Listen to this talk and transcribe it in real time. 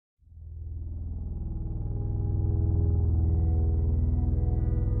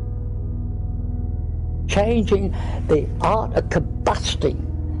changing the art of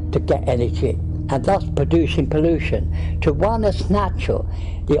combusting to get energy, and thus producing pollution, to one that's natural,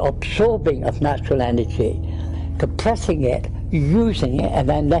 the absorbing of natural energy, compressing it, using it, and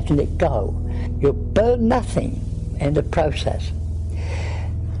then letting it go. You burn nothing in the process.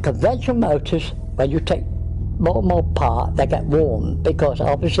 Conventional motors, when you take more and more power, they get warm, because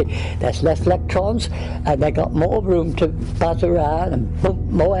obviously there's less electrons and they got more room to buzz around and pump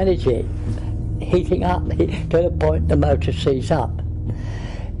more energy, heating up to the point the motor sees up.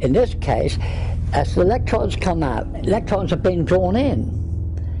 In this case, as the electrons come out, electrons are being drawn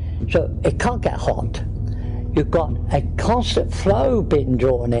in, so it can't get hot. You've got a constant flow being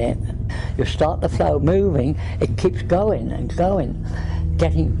drawn in. You start the flow moving, it keeps going and going,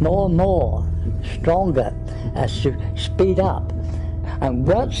 getting more and more stronger as you speed up. And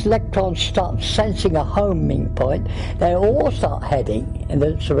once electrons start sensing a homing point, they all start heading in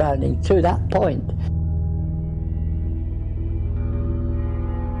the surrounding to that point.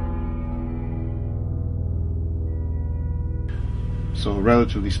 So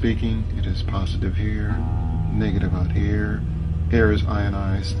relatively speaking, it is positive here, negative out here. Air is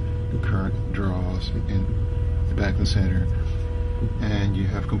ionized, current draws in the back of the center, and you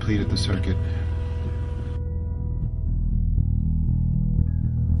have completed the circuit.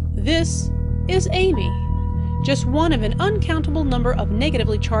 This is Amy, just one of an uncountable number of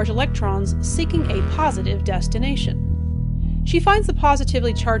negatively charged electrons seeking a positive destination. She finds the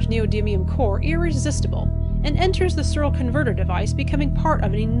positively charged neodymium core irresistible and enters the Searl converter device, becoming part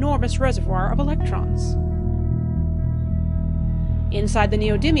of an enormous reservoir of electrons. Inside the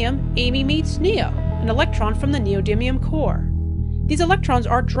neodymium, Amy meets Neo, an electron from the neodymium core. These electrons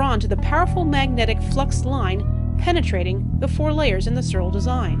are drawn to the powerful magnetic flux line penetrating the 4 layers in the Searl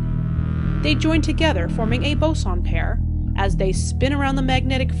design. They join together, forming a boson pair, as they spin around the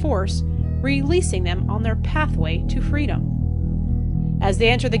magnetic force, releasing them on their pathway to freedom. As they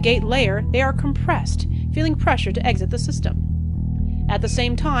enter the gate layer, they are compressed, feeling pressure to exit the system. At the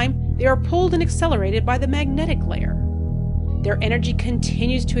same time, they are pulled and accelerated by the magnetic layer. Their energy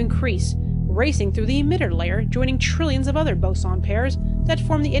continues to increase, racing through the emitter layer, joining trillions of other boson pairs that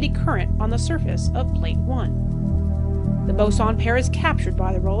form the eddy current on the surface of plate 1. The boson pair is captured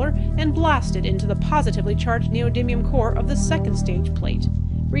by the roller and blasted into the positively charged neodymium core of the second stage plate,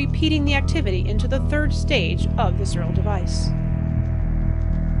 repeating the activity into the third stage of the Searl device.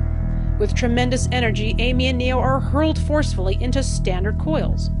 With tremendous energy, Amy and Neo are hurled forcefully into standard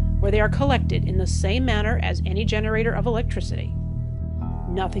coils, where they are collected in the same manner as any generator of electricity.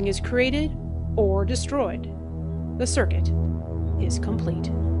 Nothing is created or destroyed. The circuit is complete.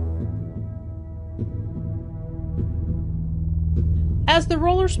 As the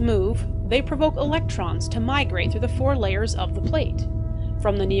rollers move, they provoke electrons to migrate through the 4 layers of the plate,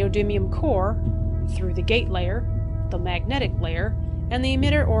 from the neodymium core, through the gate layer, the magnetic layer, and the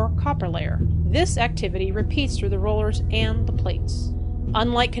emitter or copper layer. This activity repeats through the rollers and the plates.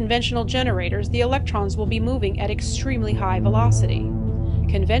 Unlike conventional generators, the electrons will be moving at extremely high velocity.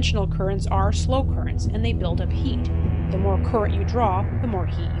 Conventional currents are slow currents, and they build up heat. The more current you draw, the more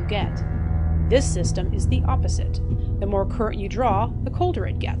heat you get. This system is the opposite. The more current you draw, the colder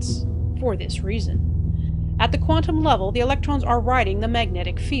it gets, for this reason. At the quantum level, the electrons are riding the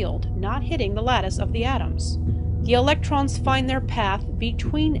magnetic field, not hitting the lattice of the atoms. The electrons find their path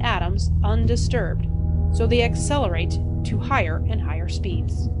between atoms undisturbed, so they accelerate to higher and higher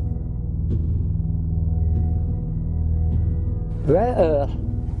speeds. Rare earth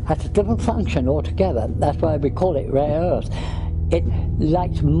has a different function altogether. That's why we call it rare earth. It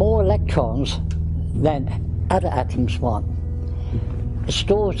likes more electrons than other atoms want. It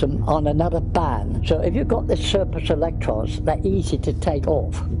stores them on another band. So if you've got this surplus electrons, they're easy to take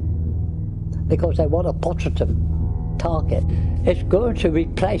off because they want a positive target. It's going to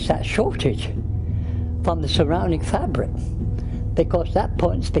replace that shortage from the surrounding fabric, because that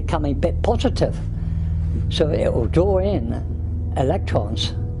point's becoming a bit positive. So it will draw in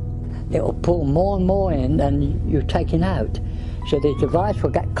electrons. It will pull more and more in than you're taking out. So the device will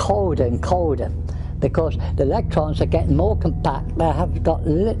get colder and colder because the electrons are getting more compact.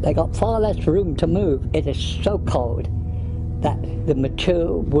 They got far less room to move. It is so cold that the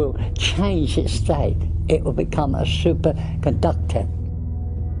material will change its state. It will become a superconductor.